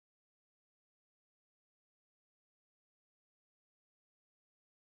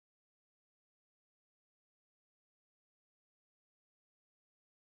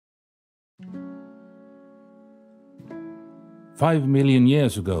5 million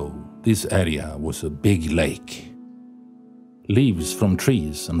years ago, this area was a big lake. Leaves from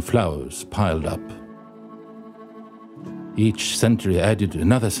trees and flowers piled up. Each century added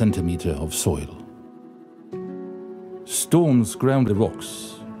another centimeter of soil. Storms ground the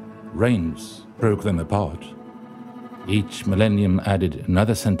rocks, rains broke them apart. Each millennium added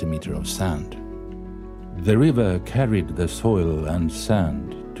another centimeter of sand. The river carried the soil and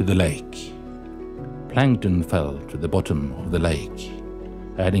sand to the lake. Plankton fell to the bottom of the lake,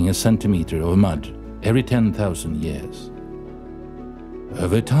 adding a centimeter of mud every 10,000 years.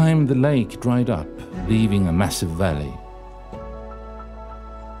 Over time, the lake dried up, leaving a massive valley.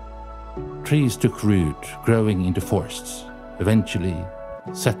 Trees took root, growing into forests. Eventually,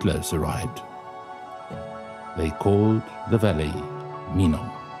 settlers arrived. They called the valley Mino.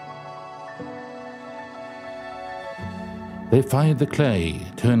 They fired the clay,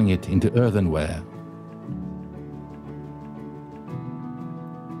 turning it into earthenware.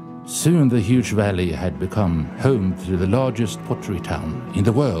 Soon the huge valley had become home to the largest pottery town in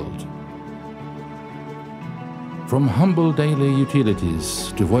the world. From humble daily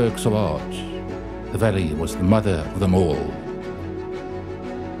utilities to works of art, the valley was the mother of them all.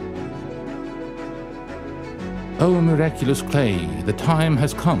 O miraculous clay, the time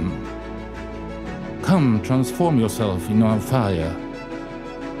has come. Come, transform yourself in our fire,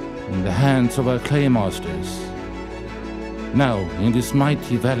 in the hands of our clay masters. Now, in this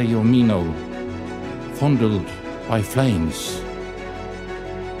mighty valley of Mino, fondled by flames,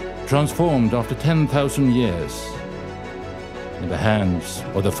 transformed after 10,000 years, in the hands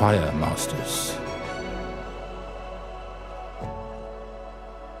of the fire masters.